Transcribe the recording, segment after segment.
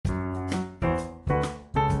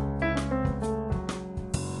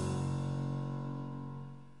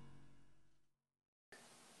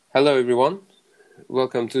Hello, everyone.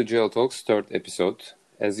 Welcome to GeoTalks third episode.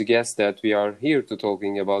 As you guessed that we are here to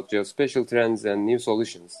talking about geospatial trends and new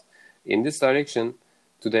solutions. In this direction,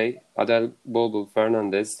 today, Adel Bolbul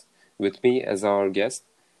Fernandez with me as our guest.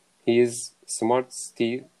 He is Smart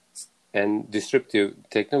City and Disruptive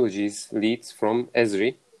Technologies lead from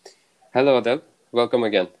Esri. Hello, Adel. Welcome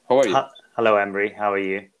again. How are you? Hello, Emery. How are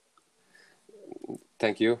you?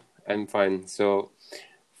 Thank you. I'm fine. So,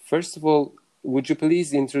 first of all, would you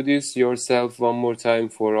please introduce yourself one more time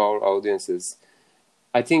for our audiences?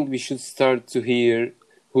 I think we should start to hear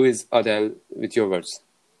who is Adel with your words.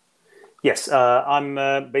 Yes, I'm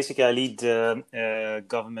basically I lead the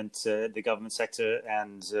government sector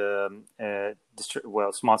and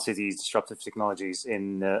smart cities, disruptive technologies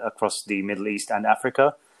in across the Middle East and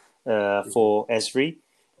Africa for Esri.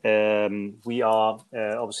 We are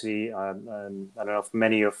obviously I don't know if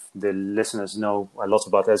many of the listeners know a lot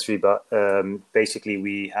about Esri, but basically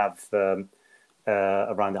we have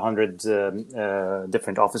around 100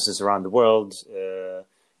 different offices around the world.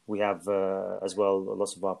 We have as well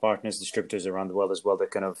lots of our partners, distributors around the world as well that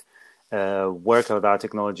kind of work with our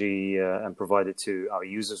technology and provide it to our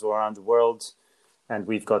users around the world. And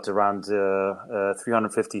we've got around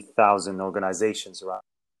 350,000 organizations around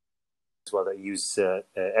as well that use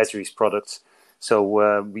Esri's products. So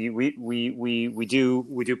we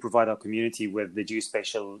do provide our community with the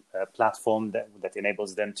geospatial platform that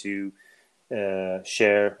enables them to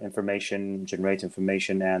share information, generate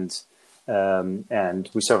information, and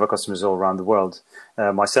we serve our customers all around the world.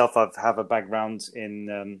 Myself, I have a background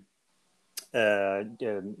in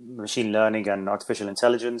machine learning and artificial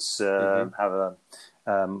intelligence.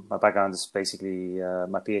 My background is basically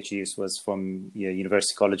my PhD was from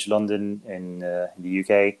University College London in the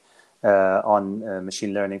UK on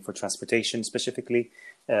machine learning for transportation specifically,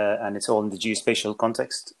 and it's all in the geospatial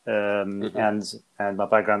context. And my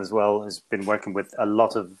background as well has been working with a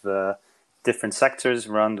lot of different sectors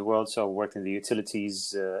around the world. So I worked in the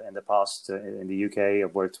utilities in the past in the UK.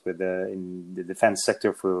 I've worked with in the defense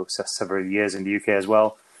sector for several years in the UK as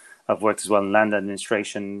well. I've worked as well in land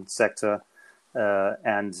administration sector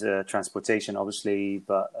and transportation, obviously.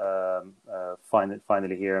 But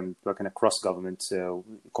finally here I'm working across government,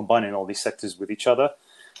 combining all these sectors with each other.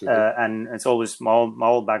 And it's always my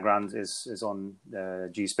whole background is on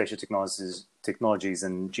geospatial technologies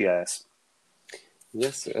and GIS.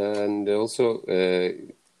 Yes, and also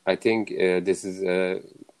I think this is an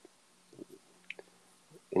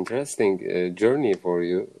interesting journey for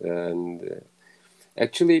you. And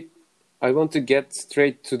actually, I want to get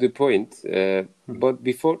straight to the point. But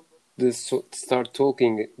before start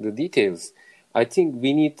talking the details, I think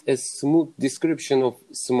we need a smooth description of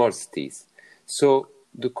smart cities. So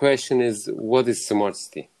the question is, what is smart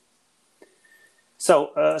city?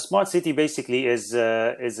 So smart city basically is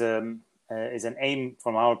an aim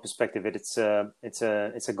from our perspective. It's a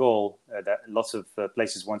goal that lots of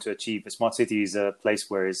places want to achieve. A smart city is a place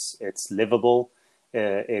where it's livable,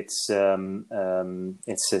 it's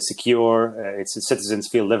secure. Its citizens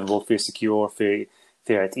feel livable, feel secure, feel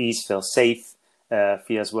at ease, feel safe,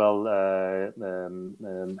 feel as well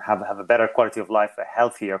have a better quality of life, a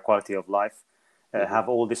healthier quality of life, have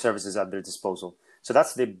all the services at their disposal. So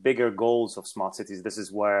that's the bigger goals of smart cities. This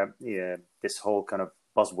is where this whole kind of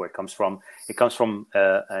buzzword comes from. It comes from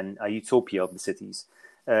a utopia of the cities.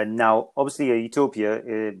 Now, obviously, a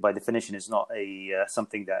utopia, by definition, is not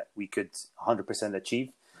something that we could 100%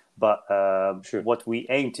 achieve. But what we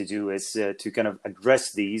aim to do is to kind of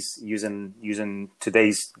address these using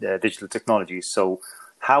today's digital technologies. So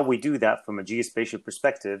how we do that from a geospatial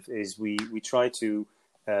perspective is we try to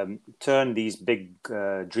turn these big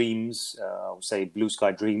dreams, say blue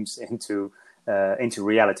sky dreams, into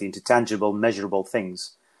reality, into tangible, measurable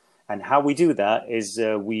things. And how we do that is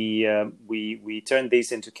we turn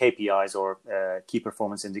these into KPIs or key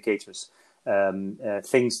performance indicators,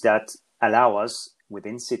 things that allow us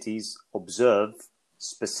within cities observe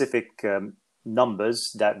specific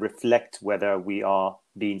numbers that reflect whether we are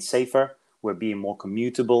being safer, we're being more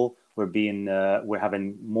commutable, we're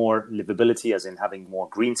having more livability, as in having more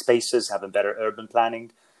green spaces, having better urban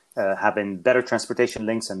planning, having better transportation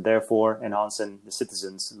links, and therefore enhancing the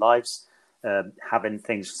citizens' lives, having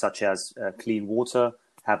things such as clean water,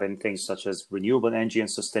 having things such as renewable energy and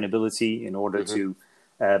sustainability in order to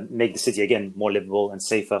make the city, again, more livable and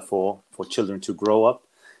safer for children to grow up.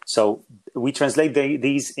 So we translate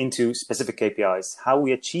these into specific KPIs. How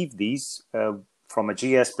we achieve these from a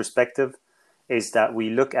GS perspective is that we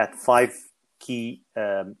look at 5 key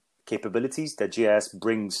capabilities that GIS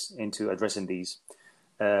brings into addressing these.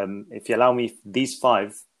 If you allow me, these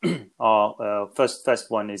 5 are first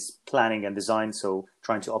one is planning and design. So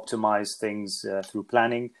trying to optimize things through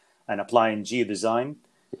planning and applying geodesign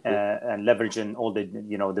and leveraging all the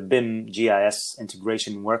the BIM GIS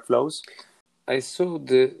integration workflows. I saw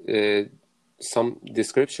the some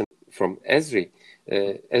description from Esri.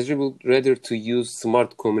 Esri would rather to use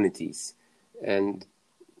smart communities. And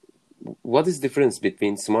what is the difference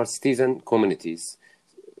between smart cities and communities?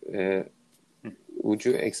 Would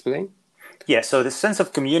you explain? Yeah, so the sense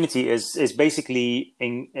of community is basically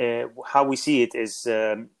in how we see it is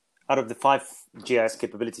out of the 5 GIS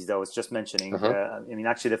capabilities that I was just mentioning. I mean,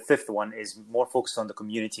 actually, the 5th one is more focused on the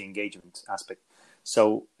community engagement aspect.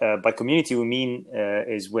 So by community, we mean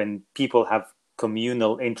is when people have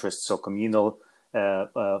communal interests or communal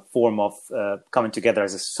form of coming together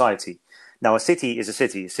as a society. Now, a city is a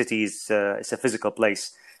city. A city is it's a physical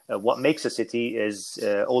place. What makes a city is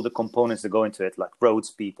all the components that go into it, like roads,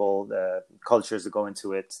 people, cultures that go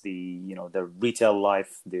into it, the retail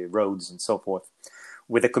life, the roads, and so forth.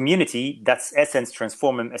 With a community, that's essence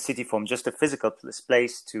transforming a city from just a physical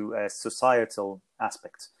place to a societal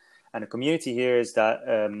aspect. And a community here is that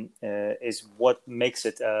is what makes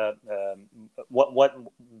it what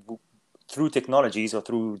through technologies or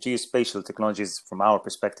through geospatial technologies from our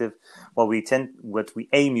perspective, what we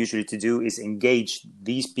aim usually to do is engage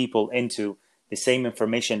these people into the same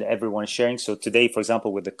information that everyone is sharing. So today, for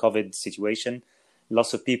example, with the COVID situation,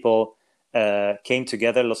 lots of people came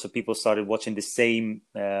together. Lots of people started watching the same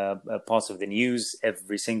parts of the news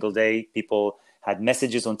every single day. People had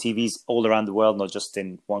messages on TVs all around the world, not just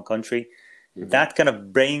in one country. Mm-hmm. That kind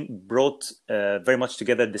of brought very much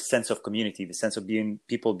together the sense of community, the sense of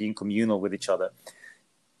people being communal with each other.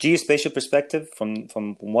 Geospatial perspective,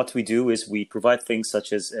 from what we do is we provide things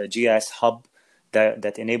such as a GIS hub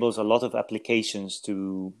that enables a lot of applications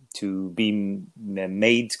to be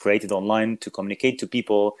created online, to communicate to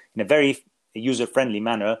people in a very user-friendly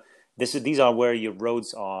manner. These are where your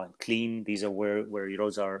roads are clean. These are where your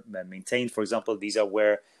roads are maintained, for example. These are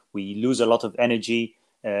where we lose a lot of energy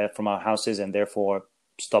from our houses and therefore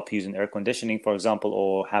stop using air conditioning, for example,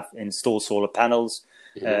 or have installed solar panels.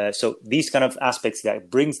 Mm-hmm. So these kind of aspects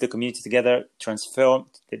that brings the community together, transform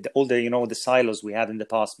all the silos we had in the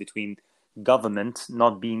past between government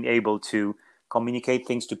not being able to communicate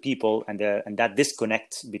things to people, and that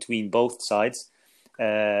disconnect between both sides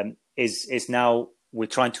is now we're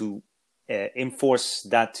trying to enforce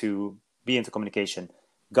that to be into communication.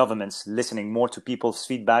 Governments listening more to people's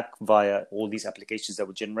feedback via all these applications that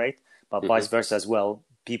we generate, but mm-hmm. vice versa as well.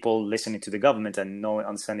 People listening to the government and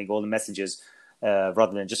understanding all the messages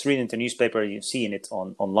rather than just reading the newspaper. You're seeing it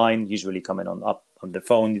online, usually coming up on the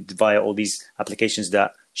phone via all these applications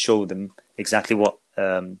that show them exactly what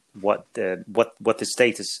the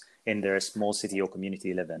status in their small city or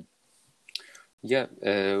community live in. Yeah,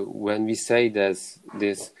 when we say that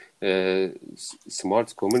this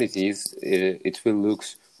smart communities, it will look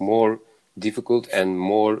more difficult and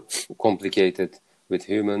more complicated with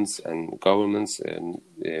humans and governments, and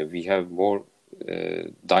we have more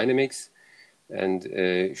dynamics, and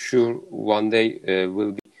sure one day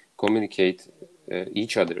will be communicate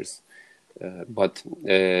each others, but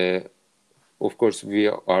of course we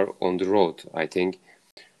are on the road, I think.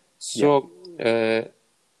 So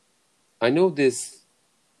I know this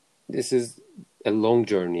is a long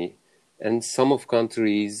journey, and some of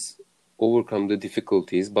countries overcome the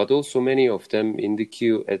difficulties, but also many of them in the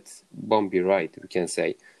queue at bumpy ride, we can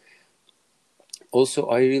say. Also,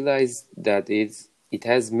 I realize that it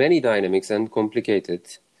has many dynamics and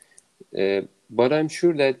complicated, but I'm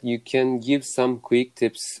sure that you can give some quick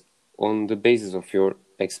tips on the basis of your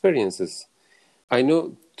experiences. I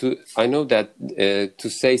know that to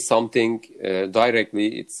say something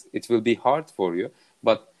directly, it will be hard for you,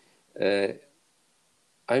 but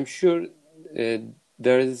I'm sure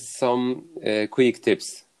there is some quick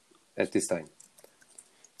tips at this time.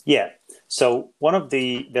 Yeah. So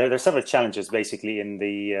there are several challenges basically in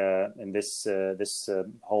this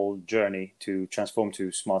whole journey to transform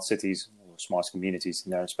to smart cities or smart communities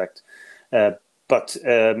in that respect. But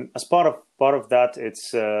as part of that,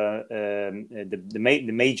 it's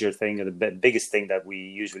the major thing, or the biggest thing that we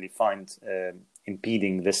usually find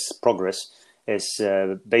impeding this progress is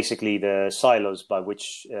basically the silos by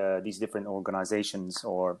which these different organizations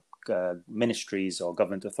or ministries or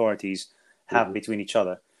government authorities have mm-hmm. between each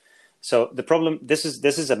other. So the problem, this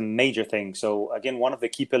is a major thing. So again, one of the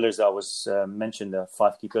key pillars that was mentioned, the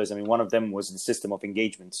 5 key pillars. I mean, one of them was the system of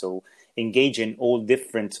engagement. So engaging all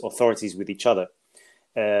different authorities with each other.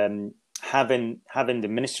 Having the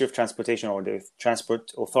Ministry of Transportation or the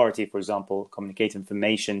Transport Authority, for example, communicate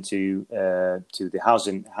information to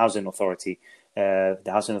the housing authority, the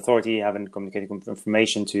housing authority having communicated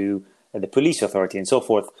information to the police authority and so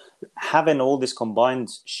forth. Having all this combined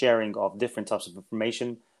sharing of different types of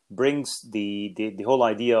information brings the whole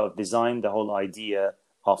idea of design, the whole idea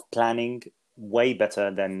of planning way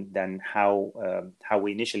better than how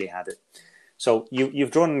we initially had it. So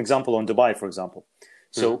you've drawn an example on Dubai, for example.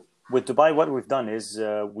 So with Dubai, what we've done is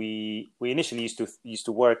we initially used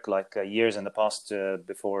to work like years in the past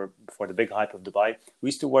before the big hype of Dubai. We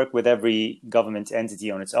used to work with every government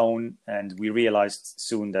entity on its own, and we realized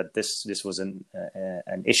soon that this was an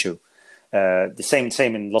issue. The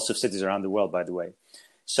same in lots of cities around the world, by the way.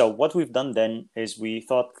 So what we've done then is we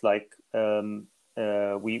thought like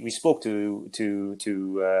we spoke to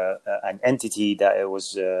an entity that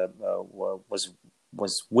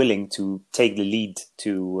was willing to take the lead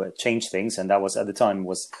to change things, and that was at the time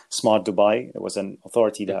was Smart Dubai. It was an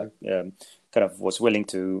authority that kind of was willing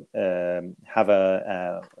to have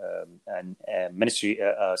a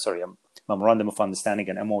memorandum of understanding,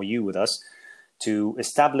 an MOU with us, to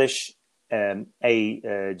establish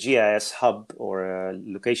a GIS hub or a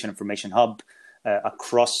location information hub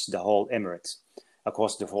across the whole Emirates,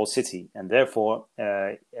 across the whole city, and therefore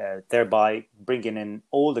thereby bringing in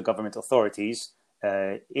all the government authorities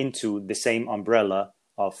into the same umbrella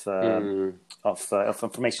of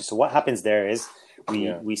information. So what happens there is we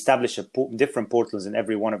establish different portals in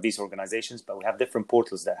every one of these organizations, but we have different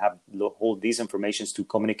portals that hold these informations to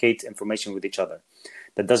communicate information with each other.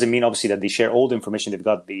 That doesn't mean obviously that they share all the information they've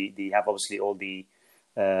got. They have obviously all the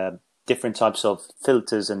different types of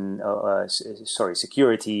filters and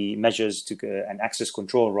security measures and access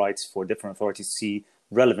control rights for different authorities to see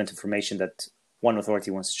relevant information that one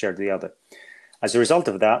authority wants to share to the other. As a result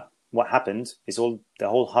of that, what happened is the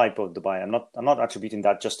whole hype of Dubai. I'm not attributing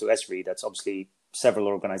that just to ESRI. That's obviously several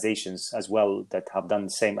organizations as well that have done the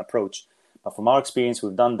same approach. But from our experience,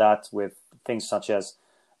 we've done that with things such as,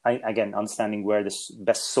 again, understanding where the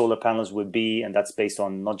best solar panels would be, and that's based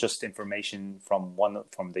on not just information from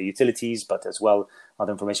the utilities, but as well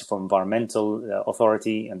other information from environmental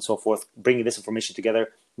authority and so forth. Bringing this information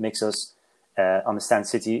together makes us understand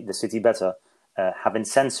the city better. Having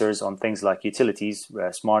sensors on things like utilities,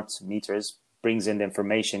 smart meters, brings in the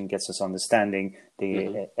information, gets us understanding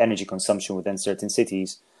the energy consumption within certain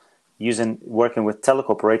cities. Working with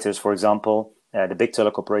telecoperators, for example, the big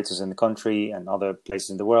telecoperators in the country and other places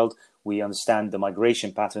in the world, we understand the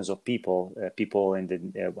migration patterns of people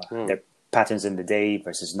in their patterns in the day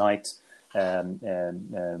versus night,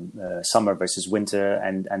 summer versus winter,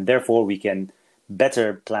 and therefore we can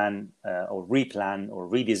better plan or replan or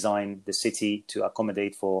redesign the city to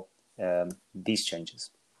accommodate for these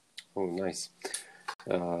changes. Oh, nice.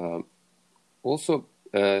 Also,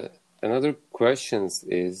 another question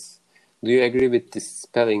is, do you agree with this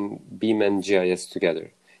spelling BIM and GIS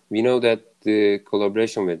together? We know that the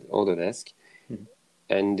collaboration with Autodesk,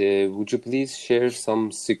 and would you please share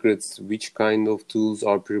some secrets? Which kind of tools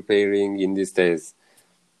are preparing in these days?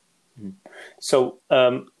 So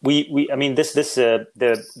the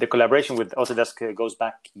collaboration with Autodesk goes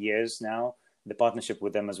back years now. The partnership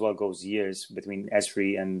with them as well goes years between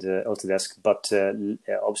Esri and Autodesk. But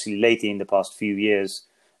obviously, lately in the past few years,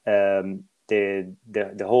 we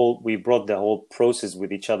brought the whole process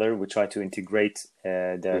with each other. We try to integrate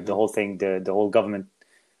the whole thing, the whole government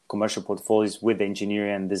commercial portfolios with the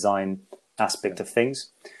engineering and design aspect of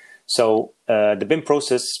things. So the BIM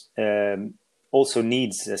process also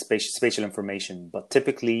needs spatial information, but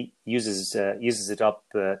typically uses it up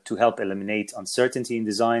to help eliminate uncertainty in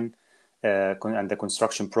design and the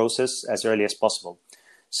construction process as early as possible,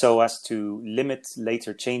 so as to limit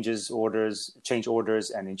later change orders,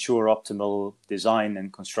 and ensure optimal design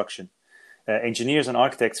and construction. Engineers and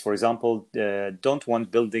architects, for example, don't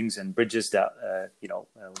want buildings and bridges that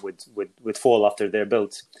would fall after they're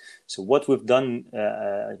built. So what we've done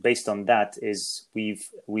based on that is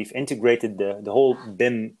we've integrated the whole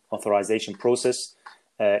BIM authorization process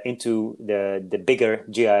into the bigger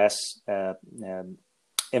GIS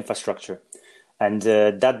infrastructure. And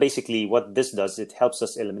that basically what this does, it helps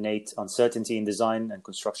us eliminate uncertainty in design and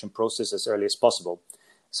construction process as early as possible.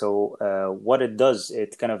 So what it does,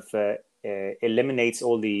 it kind of eliminates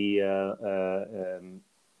all the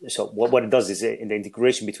so what it does is in the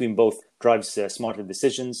integration between both drives smarter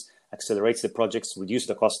decisions, accelerates the projects, reduces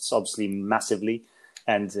the costs obviously massively,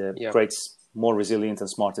 and creates more resilient and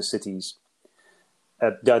smarter cities.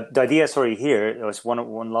 The idea, here was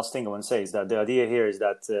one last thing I want to say is that the idea here is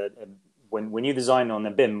that when you design on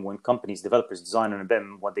a BIM, when companies, developers design on a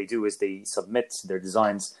BIM, what they do is they submit their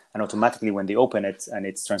designs, and automatically when they open it and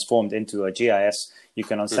it's transformed into a GIS, you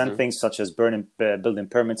can understand things such as building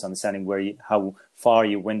permits, understanding how far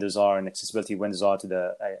your windows are and accessibility windows are to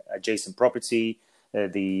the adjacent property,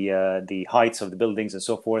 the heights of the buildings and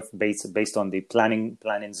so forth, based on the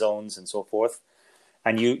planning zones and so forth.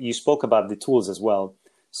 And you spoke about the tools as well.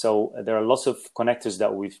 So there are lots of connectors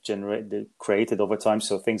that we've created over time.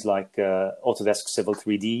 So things like Autodesk Civil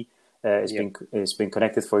 3D has been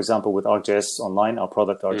connected, for example, with ArcGIS Online, our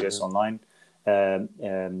product ArcGIS Online.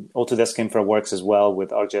 Autodesk Infra works as well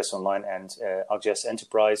with ArcGIS Online and ArcGIS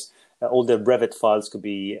Enterprise. All the Revit files could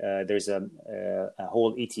be, there's a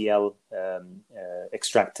whole ETL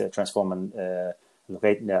extract, transform and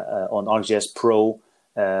on ArcGIS Pro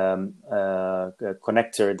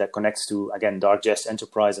connector that connects to, again, the ArcGIS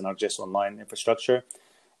Enterprise and ArcGIS Online infrastructure.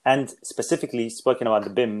 And specifically speaking about the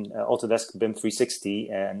BIM, Autodesk BIM 360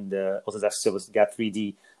 and Autodesk Civil GAT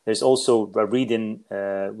 3D, there's also a read-in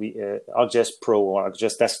ArcGIS Pro or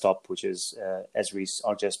ArcGIS Desktop, which is Esri's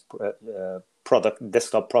ArcGIS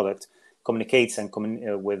desktop product, communicates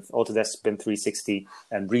with Autodesk BIM 360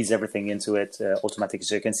 and reads everything into it automatically.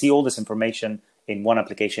 So you can see all this information in one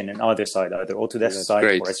application in either side, either Autodesk side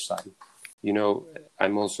or Esri side. You know,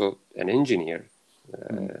 I'm also an engineer,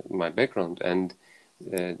 my background, and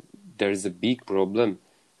there is a big problem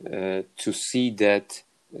to see that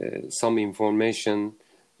some information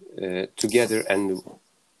together and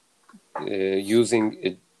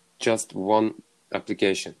using just one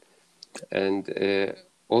application. And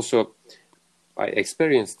also, I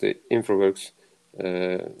experienced the InfraWorks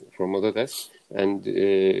from Autodesk, and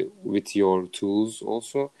with your tools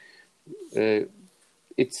also,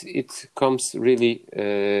 it comes really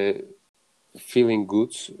feeling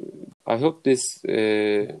good. I hope this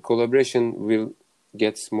collaboration will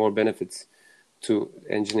get more benefits to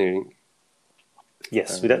engineering.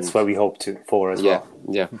 Yes, that's what we hope for as well.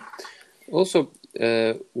 Yeah. Also,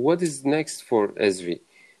 what is next for Esri?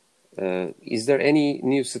 Is there any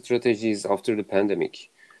new strategies after the pandemic,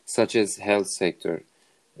 such as health sector?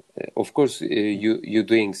 Of course, you're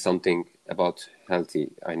doing something about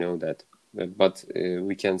healthy. I know that, but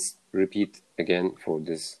we can repeat again for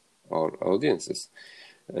our audiences.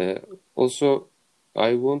 Also,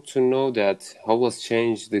 I want to know that how was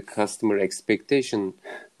changed the customer expectation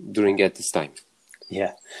during at this time.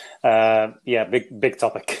 Yeah, big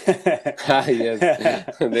topic.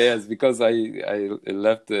 Yes, because I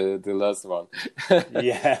left the last one.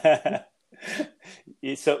 Yeah.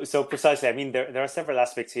 So precisely. I mean, there are several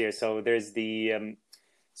aspects here. So there's the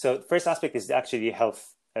first aspect is actually the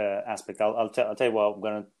health aspect. I'll tell you what I'm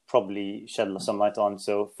going to probably shed some light on.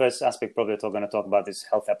 So first aspect probably we're going to talk about is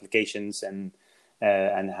health applications and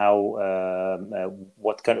how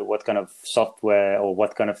what kind of software or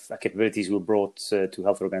what kind of capabilities were brought to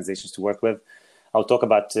health organizations to work with. I'll talk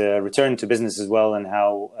about return to business as well and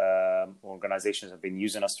how organizations have been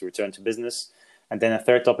using us to return to business. And then a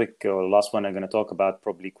third topic, or last one I'm going to talk about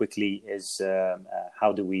probably quickly, is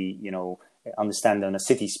how do we, understand in a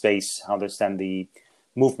city space, how to understand the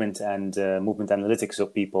movement and movement analytics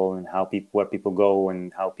of people and where people go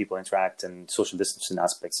and how people interact and social distancing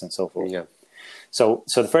aspects and so forth. Yeah. So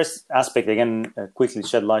the first aspect, again, quickly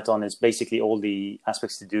shed light on, is basically all the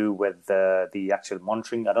aspects to do with the actual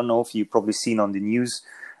monitoring. I don't know if you've probably seen on the news,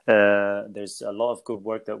 there's a lot of good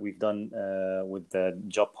work that we've done with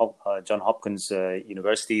John Hopkins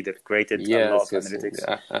University. They've created a lot of analytics.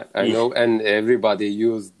 I know, and everybody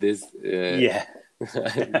used this. Yeah.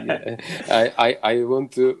 I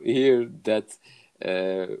want to hear that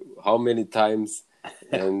how many times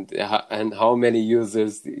and how many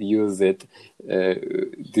users use it.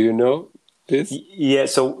 Do you know this? Yeah,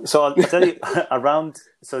 so I'll tell you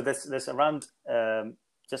there's around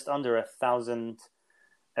just under 1,000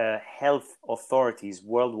 health authorities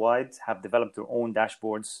worldwide have developed their own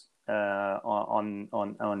dashboards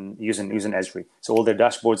on using Esri. So all their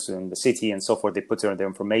dashboards in the city and so forth, they put their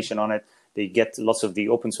information on it. They get lots of the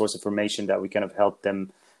open source information that we kind of help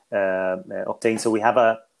them obtain. So we have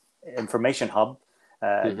a information hub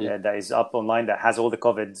that is up online that has all the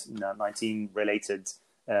COVID-19 related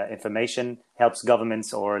information, helps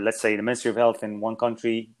governments, or let's say the Ministry of Health in one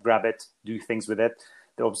country, grab it, do things with it.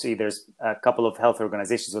 Obviously, there's a couple of health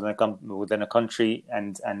organizations within a country,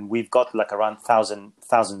 and we've got like around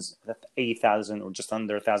 80,000 or just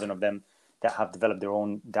under 1,000 of them that have developed their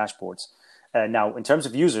own dashboards. Now, in terms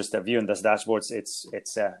of users that view in those dashboards, it's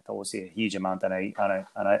obviously a huge amount, and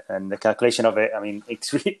the calculation of it, I mean, it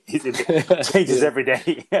changes every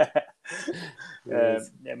day.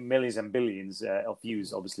 Yes. Millions and billions of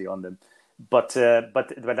views, obviously, on them. but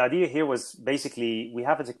the idea here was basically we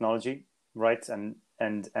have a technology, right? And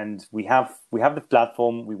we have the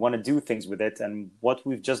platform. We want to do things with it, and what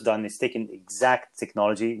we've just done is taken exact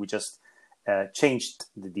technology. We just changed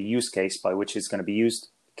the use case by which it's going to be used,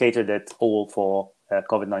 catered it all for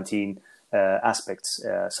COVID-19 aspects,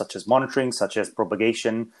 such as monitoring, such as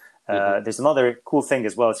propagation. There's another cool thing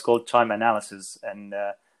as well. It's called time analysis, and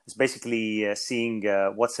it's basically seeing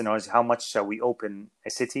what scenarios, how much shall we open a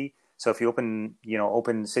city. So if you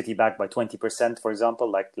open city back by 20%, for example,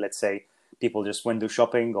 like let's say people just window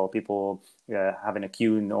shopping or people having a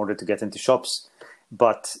queue in order to get into shops,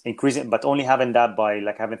 but only having that by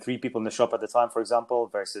like having 3 people in the shop at the time, for example,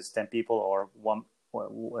 versus 10 people or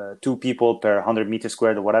 2 people per 100 meters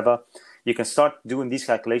squared or whatever. You can start doing these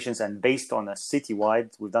calculations, and based on a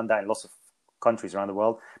citywide, we've done that in lots of countries around the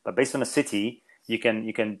world, but based on a city, you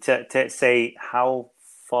can say how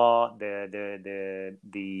far and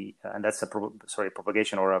that's a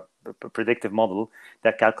propagation or a predictive model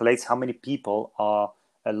that calculates how many people are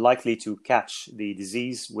likely to catch the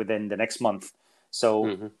disease within the next month.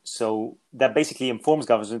 So that basically informs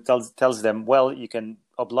governments, tells them, well, you can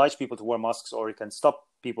oblige people to wear masks, or you can stop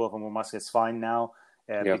people from wearing masks. It's fine now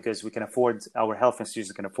because we can afford, our health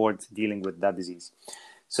institutions can afford dealing with that disease.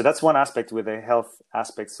 So that's one aspect with the health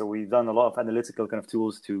aspect. So we've done a lot of analytical kind of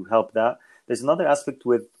tools to help that. There's another aspect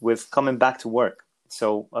with coming back to work.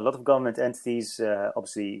 So a lot of government entities,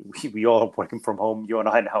 obviously, we all are working from home. You and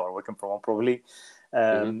I now are working from home, probably.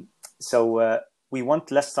 So we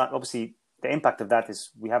want less time. Obviously, the impact of that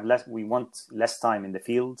is we want less time in the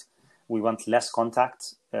field. We want less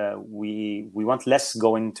contact. We want less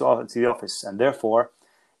going to the office, and therefore,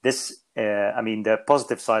 this. The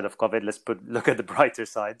positive side of COVID. Look at the brighter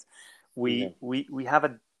side. We have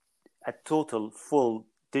a total full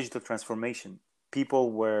digital transformation.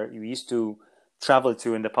 People where you used to travel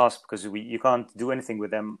to in the past because you can't do anything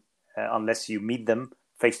with them unless you meet them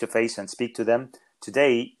face to face and speak to them.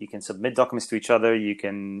 Today, you can submit documents to each other. You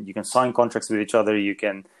can sign contracts with each other. You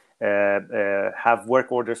can have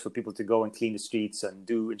work orders for people to go and clean the streets and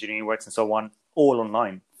do engineering works and so on, all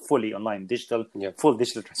online, fully online, full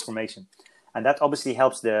digital transformation. And that obviously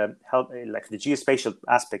helps the geospatial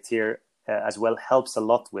aspect here as well, helps a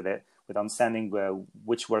lot with it, with understanding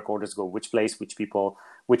which work orders go which place, which people,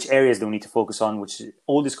 which areas do we need to focus on,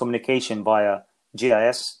 all this communication via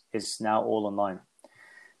GIS is now all online.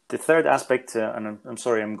 The third aspect, and I'm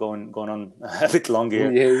sorry, I'm going on a bit long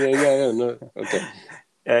here. No, okay.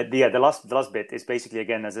 The last bit is basically,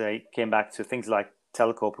 again, as I came back to things like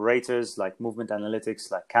telco operators, like movement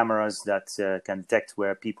analytics, like cameras that can detect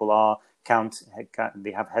where people are,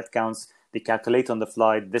 they have head counts, they calculate on the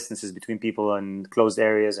fly distances between people and closed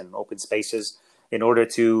areas and open spaces in order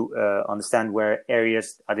to identify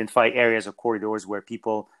areas or corridors where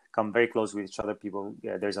people come very close with each other.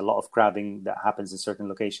 There's a lot of crowding that happens in certain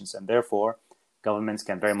locations, and therefore governments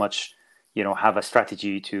can very much, have a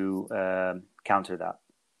strategy to counter that.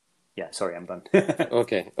 Yeah, sorry, I'm done.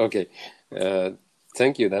 Okay.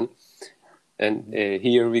 Thank you then. And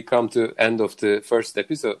here we come to end of the first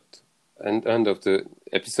episode and end of the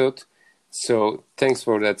episode. So thanks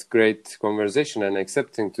for that great conversation and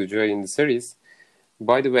accepting to join the series.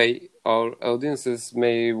 By the way, our audiences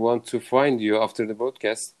may want to find you after the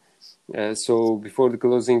podcast. So before the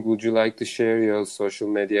closing, would you like to share your social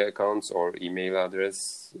media accounts or email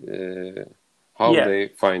address? How they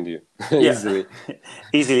find you easily?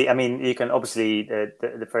 Easily. I mean, you can obviously,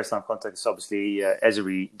 the first time contact is obviously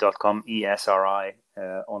esri.com, ESRI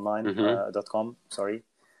online.com, sorry.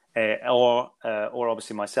 Or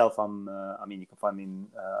obviously myself, you can find me in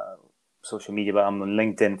social media, but I'm on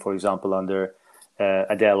LinkedIn, for example, under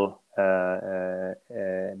Adel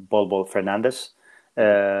Bolbol Fernandez.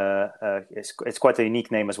 It's quite a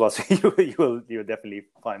unique name as well, so you'll definitely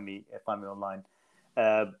find me online.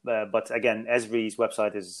 But again, Esri's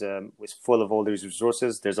website is full of all these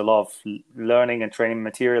resources. There's a lot of learning and training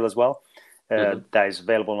material as well that is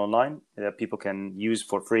available online that people can use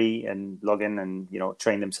for free and log in and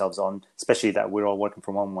train themselves on. Especially that we're all working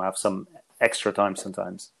from home, we have some extra time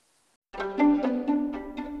sometimes.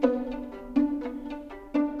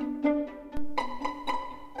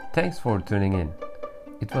 Thanks for tuning in.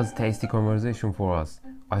 It was a tasty conversation for us.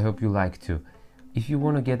 I hope you liked too. If you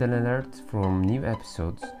want to get an alert from new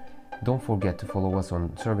episodes, don't forget to follow us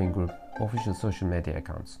on Surveying Group official social media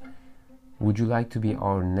accounts. Would you like to be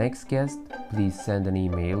our next guest? Please send an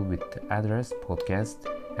email with the address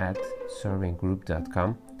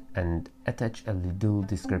podcast@surveynggroup.com and attach a little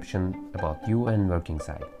description about you and working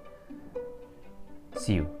side.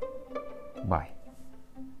 See you. Bye.